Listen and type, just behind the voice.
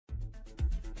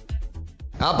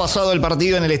Ha pasado el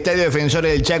partido en el Estadio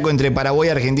Defensores del Chaco entre Paraguay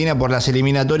y Argentina por las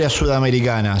eliminatorias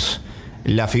sudamericanas.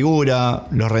 La figura,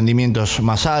 los rendimientos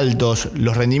más altos,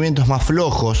 los rendimientos más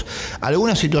flojos,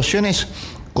 algunas situaciones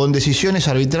con decisiones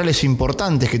arbitrales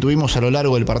importantes que tuvimos a lo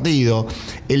largo del partido,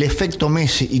 el efecto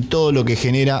Messi y todo lo que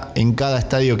genera en cada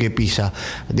estadio que pisa.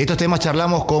 De estos temas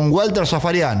charlamos con Walter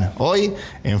Zafarian, hoy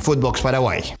en Footbox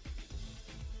Paraguay.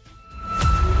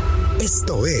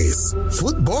 Esto es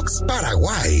Footbox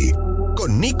Paraguay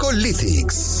con Nico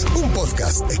Lithix, un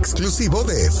podcast exclusivo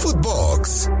de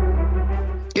Footbox.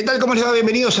 ¿Qué tal? ¿Cómo les va?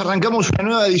 Bienvenidos. Arrancamos una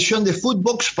nueva edición de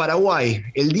Footbox Paraguay,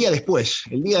 el día después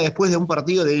de un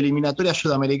partido de eliminatorias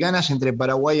sudamericanas entre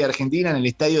Paraguay y Argentina en el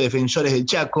Estadio Defensores del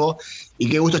Chaco. Y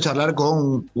qué gusto charlar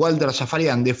con Walter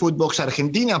Zafarian de Footbox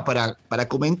Argentina para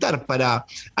comentar, para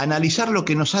analizar lo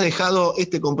que nos ha dejado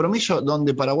este compromiso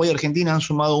donde Paraguay y Argentina han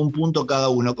sumado un punto cada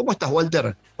uno. ¿Cómo estás,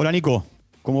 Walter? Hola, Nico.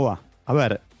 ¿Cómo va? A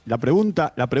ver, la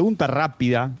pregunta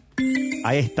rápida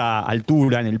a esta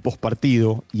altura, en el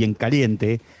postpartido y en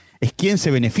caliente, es quién se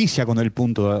beneficia con el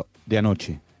punto de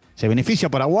anoche. ¿Se beneficia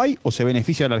Paraguay o se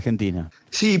beneficia la Argentina?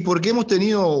 Sí, porque hemos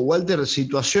tenido, Walter,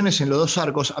 situaciones en los dos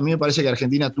arcos. A mí me parece que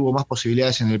Argentina tuvo más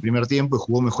posibilidades en el primer tiempo y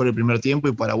jugó mejor el primer tiempo,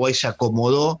 y Paraguay se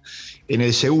acomodó en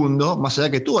el segundo, más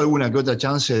allá que tuvo alguna que otra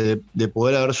chance de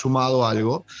poder haber sumado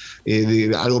algo,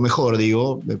 algo mejor,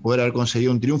 de poder haber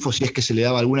conseguido un triunfo si es que se le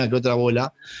daba alguna que otra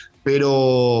bola.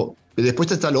 Pero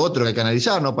después está lo otro que hay que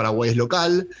analizar, ¿no? Paraguay es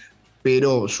local,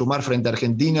 pero sumar frente a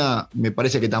Argentina me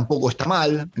parece que tampoco está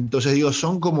mal. Entonces,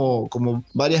 son como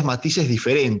varias matices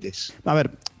diferentes. A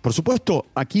ver, por supuesto,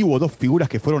 aquí hubo dos figuras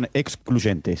que fueron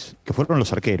excluyentes, que fueron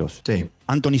los arqueros. Sí.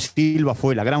 Anthony Silva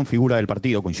fue la gran figura del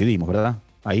partido, coincidimos, ¿verdad?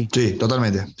 Ahí. Sí,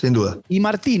 totalmente, sin duda. Y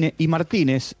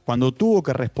Martínez, cuando tuvo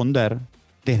que responder,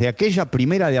 desde aquella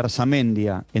primera de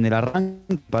Arzamendia, en el arranque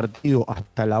del partido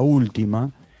hasta la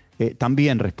última,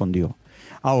 también respondió.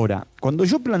 Ahora, cuando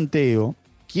yo planteo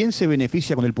quién se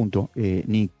beneficia con el punto,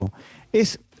 Nico,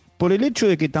 es por el hecho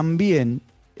de que también,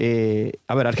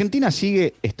 Argentina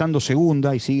sigue estando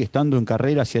segunda y sigue estando en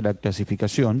carrera hacia la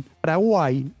clasificación.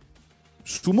 Paraguay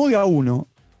sumó de a uno,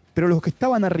 pero los que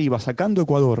estaban arriba sacando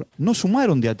Ecuador no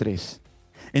sumaron de a tres.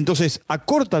 Entonces,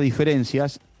 acorta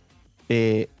diferencias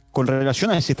con relación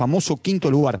a ese famoso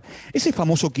quinto lugar. Ese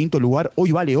famoso quinto lugar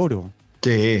hoy vale oro.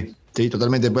 Sí,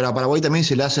 totalmente. Pero a Paraguay también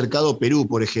se le ha acercado Perú,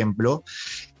 por ejemplo,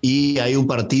 y hay un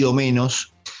partido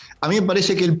menos. A mí me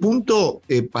parece que el punto,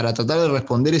 para tratar de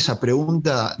responder esa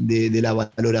pregunta de la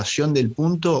valoración del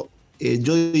punto,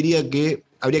 yo diría que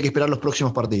habría que esperar los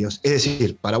próximos partidos. Es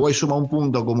decir, Paraguay suma un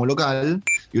punto como local,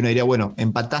 y uno diría, bueno,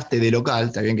 empataste de local,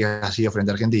 está bien que ha sido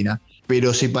frente a Argentina,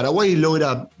 pero si Paraguay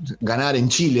logra ganar en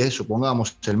Chile,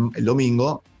 supongamos el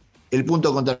domingo, el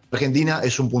punto contra Argentina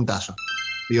es un puntazo.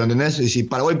 ¿Entendés? Y si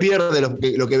Paraguay pierde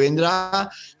lo que vendrá,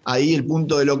 ahí el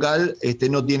punto de local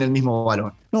no tiene el mismo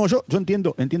valor. No, yo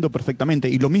entiendo perfectamente.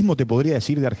 Y lo mismo te podría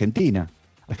decir de Argentina.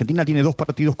 Argentina tiene dos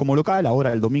partidos como local.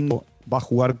 Ahora el domingo va a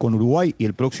jugar con Uruguay y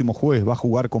el próximo jueves va a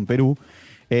jugar con Perú.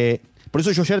 Por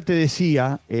eso yo ayer te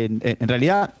decía, en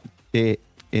realidad,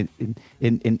 en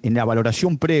la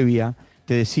valoración previa,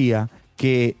 te decía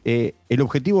que el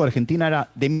objetivo de Argentina era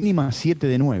de mínima 7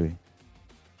 de 9.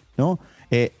 ¿No?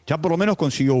 Ya por lo menos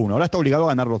consiguió uno. Ahora está obligado a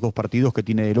ganar los dos partidos que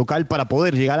tiene de local para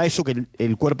poder llegar a eso que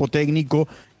el cuerpo técnico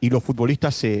y los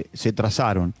futbolistas se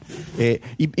trazaron.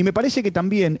 Y me parece que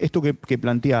también esto que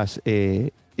planteás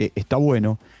está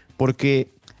bueno, porque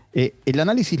el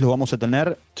análisis lo vamos a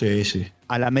tener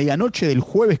a la medianoche del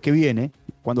jueves que viene,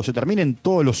 cuando se terminen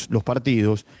todos los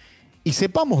partidos, y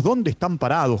sepamos dónde están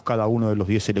parados cada uno de los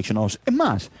 10 seleccionados. Es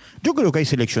más, yo creo que hay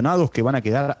seleccionados que van a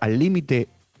quedar al límite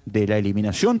de la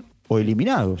eliminación o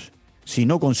eliminados, si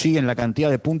no consiguen la cantidad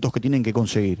de puntos que tienen que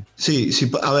conseguir. Sí,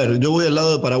 a ver, yo voy al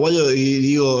lado de paraguayo y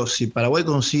digo, si Paraguay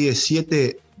consigue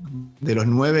 7 de los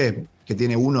 9, que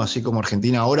tiene uno, así como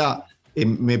Argentina ahora,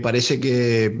 me parece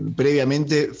que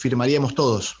previamente firmaríamos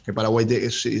todos que Paraguay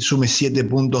sume 7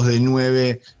 puntos de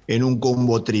 9 en un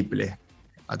combo triple.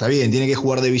 Está bien, tiene que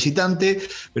jugar de visitante,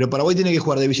 pero Paraguay tiene que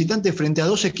jugar de visitante frente a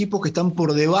dos equipos que están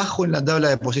por debajo en la tabla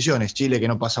de posiciones. Chile, que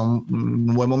no pasa un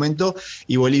buen momento,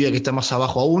 y Bolivia, que está más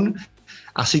abajo aún.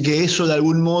 Así que eso de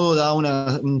algún modo da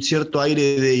un cierto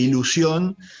aire de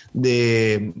ilusión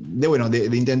de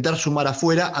intentar sumar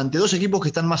afuera ante dos equipos que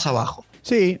están más abajo.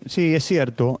 Sí, es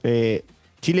cierto.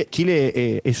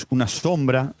 Chile es una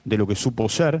sombra de lo que supo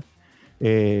ser.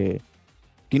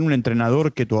 Tiene un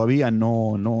entrenador que todavía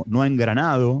no ha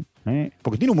engranado,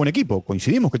 porque tiene un buen equipo.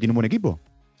 Coincidimos que tiene un buen equipo.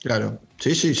 Claro,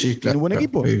 sí, claro. ¿Tiene un buen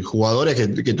equipo? Jugadores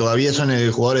que todavía son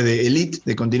jugadores de elite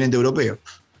del continente europeo.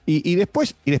 Y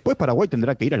después Paraguay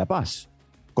tendrá que ir a La Paz.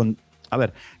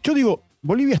 Yo digo,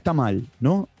 Bolivia está mal,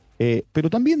 ¿no? Pero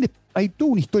también hay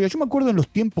toda una historia. Yo me acuerdo en los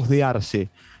tiempos de Arce,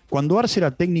 cuando Arce era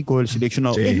técnico del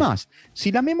seleccionado. Sí. Es más,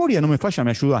 si la memoria no me falla,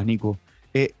 me ayudás, Nico.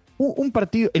 El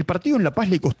partido en La Paz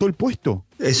le costó el puesto.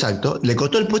 Exacto, le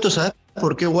costó el puesto, ¿sabes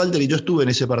por qué, Walter? Y yo estuve en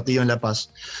ese partido en La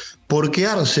Paz. Porque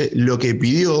Arce lo que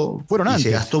pidió, Fueron y antes. se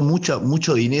gastó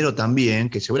mucho dinero también,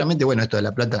 que seguramente, bueno, esto de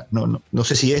la plata, no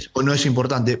sé si es o no es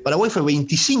importante. Paraguay fue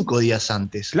 25 días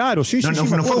antes. Claro, sí, No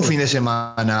fue un fin de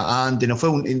semana antes, no fue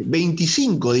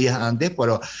 25 días antes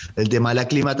por el tema de la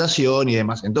aclimatación y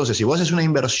demás. Entonces, si vos haces una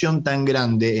inversión tan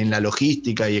grande en la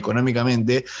logística y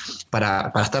económicamente,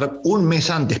 para estar un mes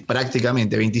antes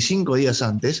prácticamente, 25 días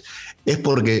antes, es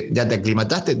porque ya te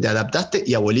aclimataste, te adaptaste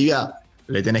y a Bolivia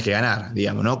le tenés que ganar,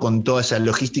 digamos, ¿no? Con toda esa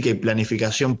logística y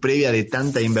planificación previa de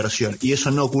tanta inversión. Y eso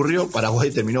no ocurrió,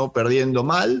 Paraguay terminó perdiendo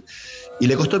mal y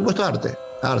le costó el puesto a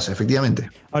Arce, efectivamente.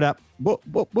 Ahora, vos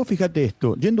fíjate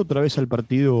esto, yendo otra vez al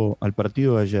partido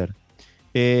de ayer.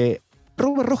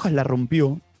 Robert Rojas la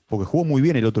rompió, porque jugó muy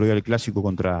bien el otro día el clásico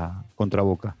contra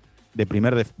Boca, de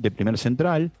primer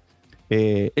central.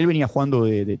 Él venía jugando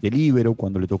de líbero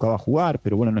cuando le tocaba jugar,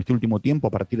 pero bueno, en este último tiempo,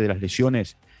 a partir de las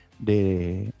lesiones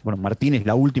Martínez,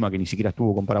 la última que ni siquiera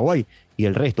estuvo con Paraguay, y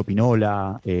el resto,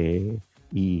 Pinola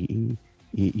y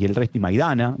el resto, y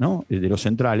Maidana, ¿no? De los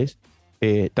centrales,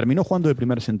 terminó jugando de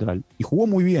primer central y jugó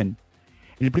muy bien.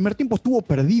 En el primer tiempo estuvo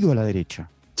perdido a la derecha.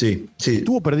 Sí.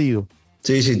 Estuvo perdido.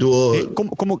 Sí, tuvo.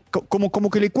 Como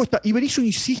que le cuesta. Y Berizzo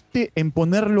insiste en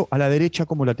ponerlo a la derecha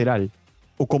como lateral.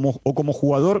 O como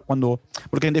jugador,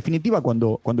 porque en definitiva,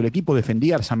 cuando el equipo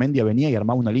defendía, Arzamendia venía y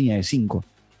armaba una línea de 5.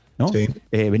 ¿no? Sí.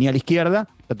 Venía a la izquierda,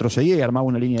 retrocedía y armaba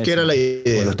una línea de 5. ¿Qué era la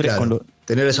idea? Con los tres, Claro,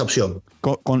 tener esa opción.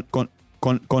 Con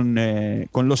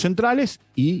los centrales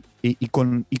y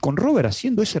con Robert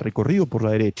haciendo ese recorrido por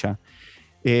la derecha.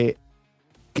 Le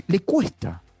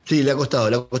cuesta. Sí, le ha costado.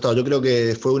 Yo creo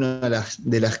que fue una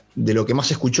de lo que más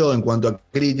se escuchó en cuanto a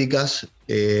críticas,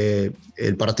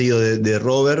 el partido de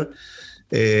Robert.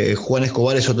 Juan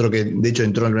Escobar es otro que de hecho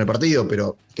entró en el primer partido,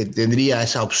 pero que tendría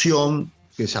esa opción,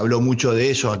 que se habló mucho de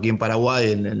eso aquí en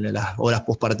Paraguay en las horas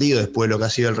post partido, después de lo que ha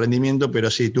sido el rendimiento,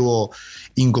 pero sí estuvo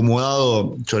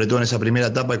incomodado, sobre todo en esa primera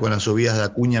etapa, y con las subidas de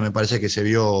Acuña me parece que se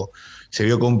vio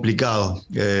complicado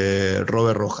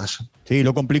Robert Rojas. Sí,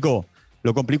 lo complicó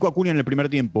Acuña en el primer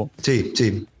tiempo. Sí.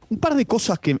 Un par de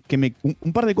cosas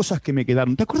que me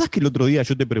quedaron. ¿Te acuerdas que el otro día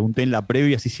yo te pregunté en la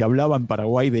previa si se hablaba en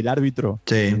Paraguay del árbitro?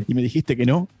 Sí. Y me dijiste que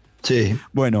no. Sí.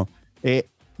 Bueno,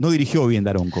 no dirigió bien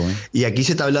Daronco. Y aquí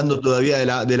se está hablando todavía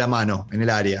de la mano en el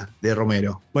área de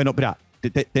Romero. Bueno, espera,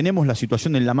 tenemos la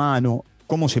situación en la mano,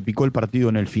 cómo se picó el partido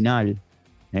en el final,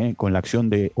 con la acción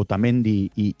de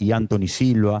Otamendi y Anthony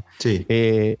Silva. Sí.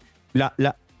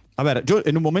 A ver, yo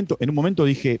en un momento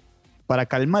dije, para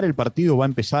calmar el partido va a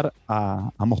empezar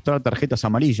a mostrar tarjetas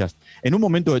amarillas. En un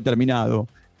momento determinado,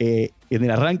 en el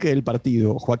arranque del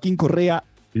partido, Joaquín Correa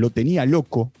lo tenía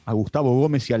loco a Gustavo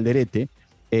Gómez y Alderete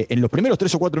en los primeros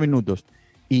 3 o 4 minutos.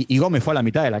 Y Gómez fue a la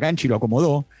mitad de la cancha y lo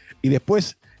acomodó. Y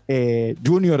después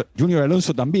Junior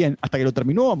Alonso también, hasta que lo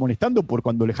terminó amonestando por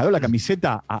cuando le jaló la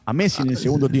camiseta a Messi en el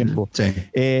segundo tiempo. Sí.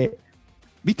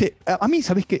 Viste, a mí,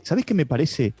 ¿sabés qué me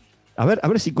parece? A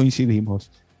ver si coincidimos.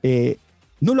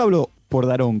 No lo hablo por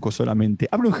Daronco solamente,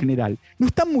 hablo en general. ¿No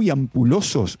están muy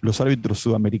ampulosos los árbitros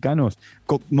sudamericanos,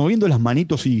 moviendo las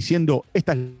manitos y diciendo,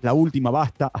 esta es la última,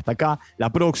 basta, hasta acá,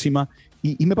 la próxima?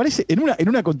 Y me parece, en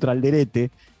una contra Alderete,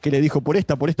 que le dijo, por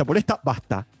esta,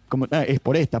 basta. Como, es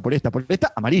por esta,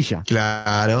 amarilla.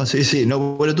 Claro, sí.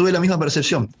 No, bueno, tuve la misma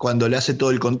percepción cuando le hace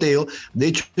todo el conteo. De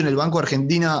hecho, en el Banco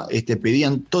Argentina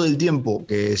pedían todo el tiempo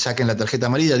que saquen la tarjeta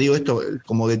amarilla. Digo esto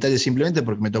como detalle simplemente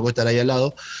porque me tocó estar ahí al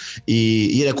lado.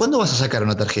 Y era, ¿cuándo vas a sacar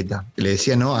una tarjeta? Le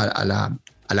decía, ¿no? A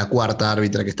la cuarta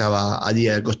árbitra que estaba allí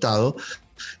al costado.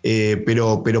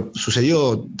 Pero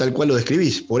sucedió tal cual lo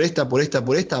describís, por esta,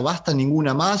 basta,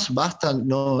 ninguna más, basta,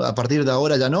 no, a partir de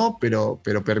ahora ya no, pero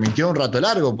permitió un rato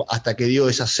largo hasta que dio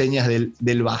esas señas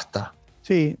del basta.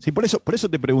 Sí, por eso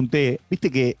te pregunté,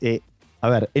 viste que, a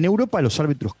ver, en Europa los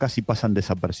árbitros casi pasan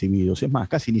desapercibidos, es más,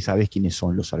 casi ni sabés quiénes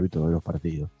son los árbitros de los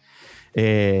partidos.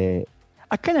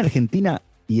 Acá en Argentina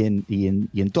y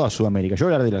en toda Sudamérica, yo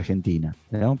voy a hablar de la Argentina,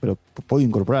 ¿no? Pero puedo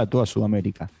incorporar a toda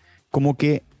Sudamérica, como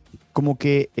que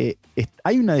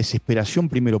hay una desesperación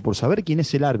primero por saber quién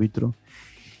es el árbitro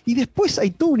y después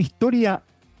hay toda una historia,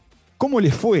 cómo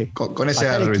le fue con ese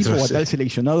a tal árbitro, equipo, a tal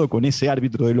seleccionado con ese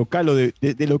árbitro de local o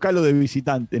de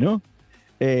visitante, ¿no?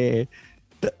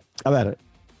 A ver,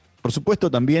 por supuesto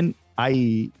también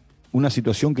hay una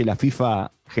situación que la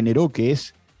FIFA generó que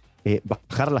es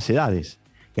bajar las edades.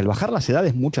 que al bajar las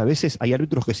edades muchas veces hay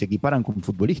árbitros que se equiparan con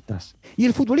futbolistas. Y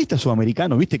el futbolista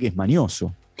sudamericano, viste que es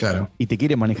mañoso. Claro. Y te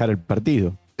quiere manejar el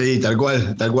partido. Sí, tal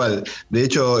cual, tal cual. De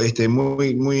hecho,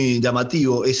 muy, muy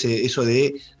llamativo eso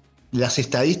de las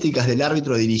estadísticas del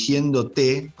árbitro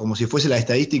dirigiéndote, como si fuese la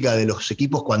estadística de los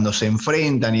equipos cuando se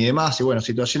enfrentan y demás, y bueno,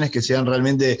 situaciones que se dan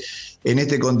realmente en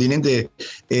este continente.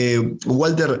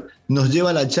 Walter, nos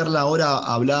lleva la charla ahora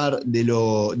a hablar de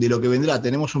lo que vendrá.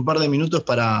 Tenemos un par de minutos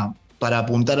para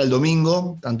apuntar al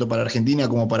domingo, tanto para Argentina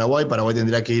como Paraguay. Paraguay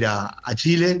tendrá que ir a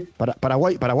Chile.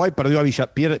 Paraguay perdió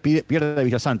pierde a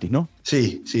Villasantis, ¿no?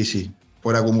 Sí,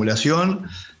 por acumulación,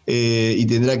 y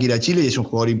tendrá que ir a Chile, y es un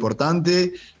jugador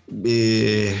importante.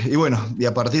 Y bueno, y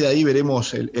a partir de ahí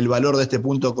veremos el valor de este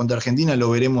punto contra Argentina, lo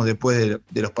veremos después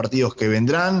de los partidos que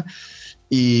vendrán.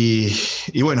 Y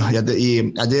bueno,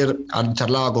 y ayer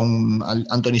charlaba con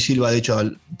Anthony Silva, de hecho,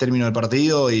 al término del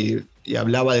partido, y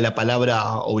hablaba de la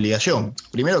palabra obligación.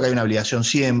 Primero, que hay una obligación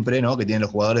siempre, ¿no?, que tienen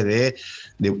los jugadores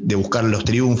de buscar los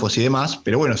triunfos y demás,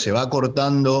 pero bueno, se va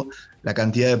cortando la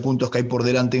cantidad de puntos que hay por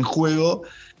delante en juego,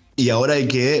 y ahora hay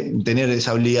que tener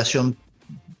esa obligación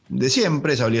de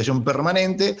siempre, esa obligación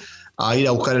permanente, a ir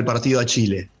a buscar el partido a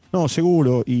Chile. No,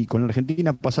 seguro, y con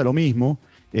Argentina pasa lo mismo.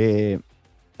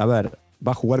 A ver,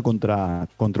 va a jugar contra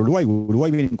Uruguay. Uruguay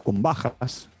viene con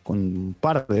bajas, con un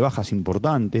par de bajas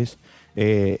importantes,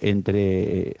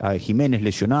 entre Jiménez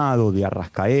lesionado, de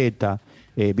Arrascaeta.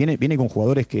 Viene con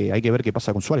jugadores que hay que ver qué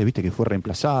pasa con Suárez, viste que fue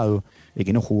reemplazado,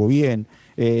 que no jugó bien.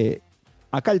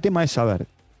 Acá el tema es saber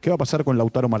qué va a pasar con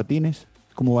Lautaro Martínez,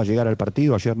 cómo va a llegar al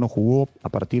partido. Ayer no jugó a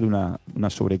partir de una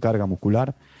sobrecarga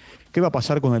muscular. ¿Qué va a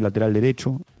pasar con el lateral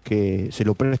derecho? Que se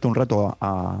lo presta un rato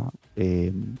a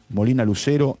Molina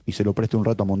Lucero y se lo presta un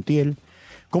rato a Montiel.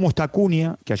 ¿Cómo está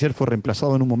Acuña, que ayer fue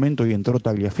reemplazado en un momento y entró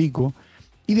Tagliafico?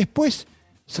 Y después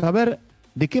saber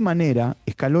de qué manera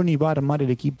Scaloni va a armar el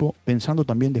equipo, pensando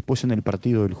también después en el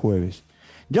partido del jueves.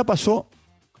 Ya pasó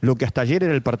lo que hasta ayer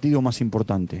era el partido más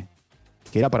importante,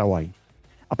 que era Paraguay.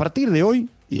 A partir de hoy...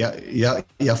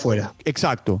 Y afuera.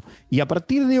 Exacto. Y a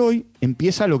partir de hoy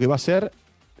empieza lo que va a ser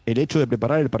el hecho de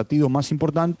preparar el partido más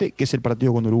importante, que es el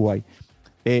partido con Uruguay.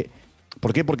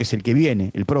 ¿Por qué? Porque es el que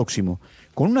viene, el próximo.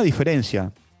 Con una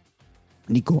diferencia,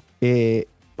 Nico.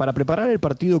 Para preparar el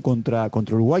partido contra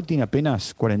Uruguay tiene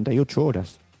apenas 48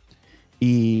 horas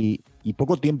y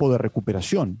poco tiempo de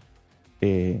recuperación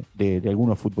de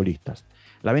algunos futbolistas.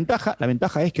 La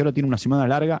ventaja es que ahora tiene una semana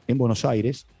larga en Buenos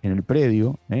Aires, en el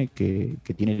predio, que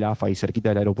tiene la AFA ahí cerquita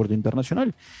del aeropuerto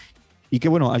internacional, y que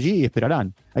bueno, allí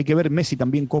esperarán. Hay que ver Messi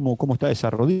también cómo está esa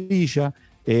rodilla,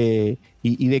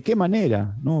 y de qué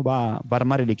manera, ¿no?, va a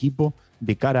armar el equipo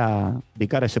de cara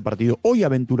a ese partido. Hoy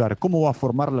aventurar cómo va a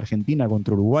formar la Argentina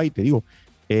contra Uruguay, te digo,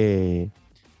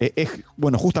 es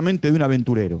bueno, justamente de un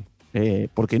aventurero,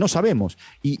 porque no sabemos.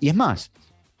 Y es más,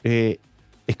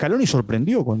 Scaloni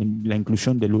sorprendió con la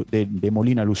inclusión de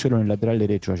Molina Lucero en el lateral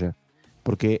derecho ayer,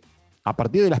 porque a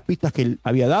partir de las pistas que él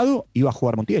había dado, iba a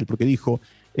jugar Montiel, porque dijo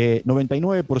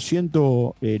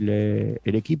 99%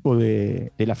 el equipo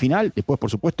de la final. Después, por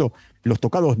supuesto, los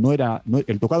tocados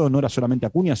el tocado no era solamente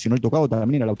Acuña, sino el tocado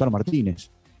también era Lautaro Martínez,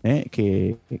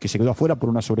 que se quedó afuera por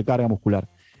una sobrecarga muscular.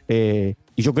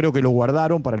 Y yo creo que lo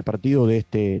guardaron para el partido de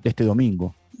este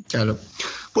domingo. Claro.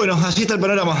 Bueno, así está el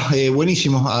panorama,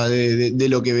 buenísimo, de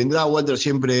lo que vendrá. Walter,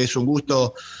 siempre es un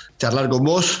gusto charlar con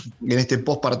vos en este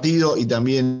post partido y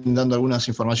también dando algunas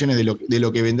informaciones de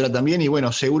lo que vendrá también. Y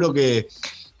bueno, seguro que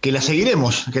la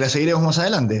seguiremos más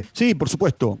adelante. Sí, por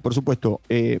supuesto.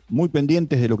 Muy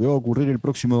pendientes de lo que va a ocurrir el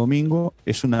próximo domingo.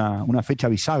 Es una fecha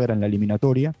bisagra en la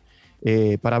eliminatoria,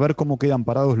 para ver cómo quedan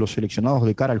parados los seleccionados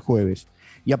de cara al jueves.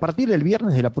 Y a partir del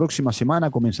viernes de la próxima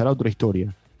semana comenzará otra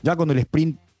historia. Ya con el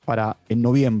sprint para en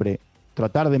noviembre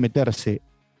tratar de meterse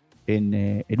en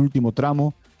el último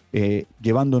tramo,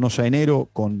 llevándonos a enero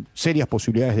con serias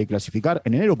posibilidades de clasificar.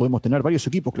 En enero podemos tener varios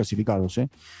equipos clasificados.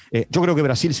 Yo creo que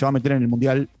Brasil se va a meter en el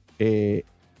Mundial el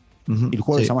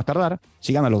jueves, sí, a más tardar.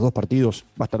 Si gana los dos partidos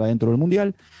va a estar adentro del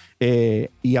Mundial.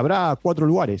 Y habrá 4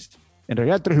 lugares, en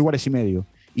realidad 3 lugares y medio.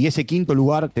 Y ese quinto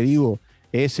lugar, te digo,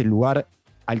 es el lugar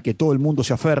al que todo el mundo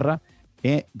se aferra,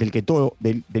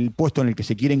 del puesto en el que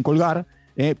se quieren colgar,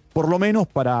 por lo menos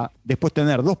para después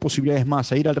tener 2 posibilidades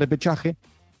más a ir al repechaje,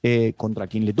 contra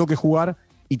quien le toque jugar,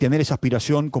 y tener esa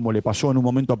aspiración, como le pasó en un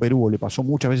momento a Perú, o le pasó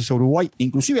muchas veces a Uruguay,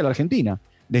 inclusive a la Argentina,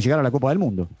 de llegar a la Copa del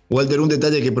Mundo. Walter, un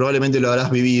detalle que probablemente lo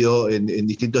habrás vivido en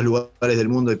distintos lugares del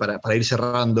mundo, y para ir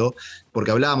cerrando,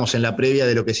 porque hablábamos en la previa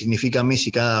de lo que significa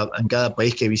Messi en cada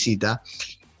país que visita.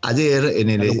 Ayer,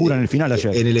 la locura en el final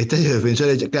ayer. En el Estadio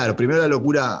Defensores, claro, primero la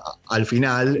locura al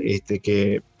final,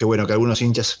 que bueno, que algunos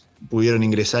hinchas pudieron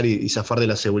ingresar y zafar de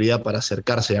la seguridad para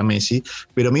acercarse a Messi,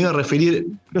 pero me iba a referir...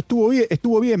 Pero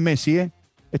estuvo bien Messi, ¿eh?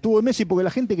 Estuvo en Messi porque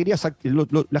la gente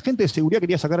la gente de seguridad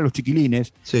quería sacar a los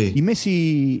chiquilines. Sí. Y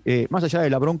Messi, más allá de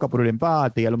la bronca por el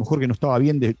empate y a lo mejor que no estaba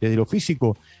bien desde lo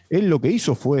físico, él lo que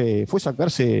hizo fue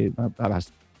sacarse,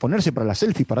 ponerse para las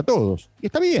selfies para todos. Y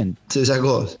está bien. Se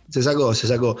sacó.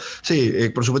 Sí,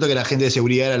 por supuesto que la gente de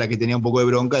seguridad era la que tenía un poco de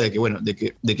bronca de que, bueno, de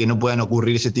que no puedan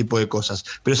ocurrir ese tipo de cosas.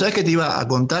 Pero ¿sabes qué te iba a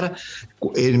contar?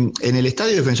 En el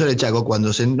Estadio Defensor del Chaco,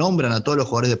 cuando se nombran a todos los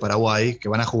jugadores de Paraguay que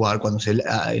van a jugar, cuando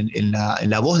en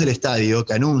la voz del estadio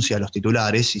que anuncia a los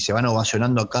titulares y se van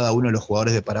ovacionando a cada uno de los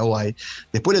jugadores de Paraguay,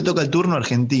 después le toca el turno a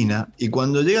Argentina, y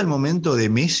cuando llega el momento de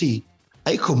Messi,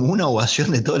 hay como una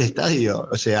ovación de todo el estadio.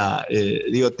 O sea,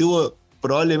 tuvo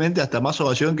probablemente hasta más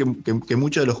ovación que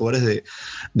muchos de los jugadores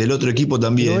del otro equipo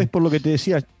también. Pero es por lo que te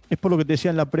decía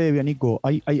en la previa, Nico.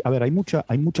 Hay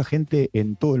mucha gente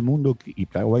en todo el mundo, y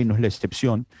Paraguay no es la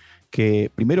excepción, que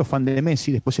primero fan de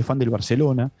Messi, después es fan del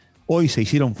Barcelona, hoy se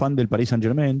hicieron fan del Paris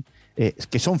Saint-Germain,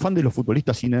 que son fan de los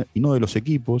futbolistas y no de los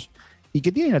equipos, y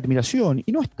que tienen admiración,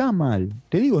 y no está mal.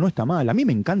 Te digo, no está mal. A mí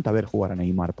me encanta ver jugar a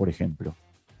Neymar, por ejemplo.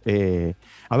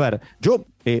 Yo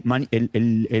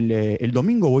el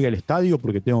domingo voy al estadio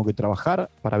porque tengo que trabajar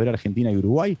para ver Argentina y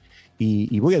Uruguay,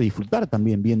 y voy a disfrutar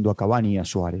también viendo a Cavani y a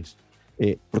Suárez,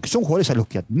 porque son jugadores a los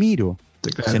que admiro.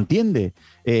 Sí, claro. ¿Se entiende?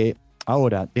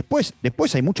 Ahora, después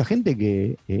hay mucha gente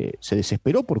que se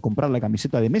desesperó por comprar la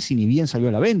camiseta de Messi, ni bien salió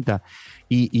a la venta,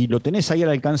 y lo tenés ahí al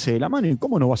alcance de la mano, y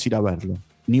 ¿cómo no vas a ir a verlo?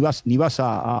 Ni vas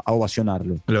a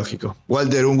ovacionarlo. Lógico.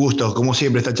 Walter, un gusto, como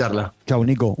siempre, esta charla. Chau,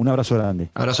 Nico, un abrazo grande.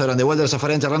 Abrazo grande. Walter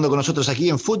Zaffarán charlando con nosotros aquí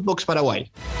en Footbox Paraguay.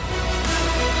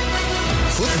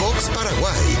 Footbox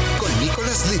Paraguay con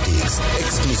Nicolás Litix,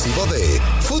 exclusivo de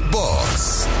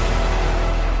Footbox.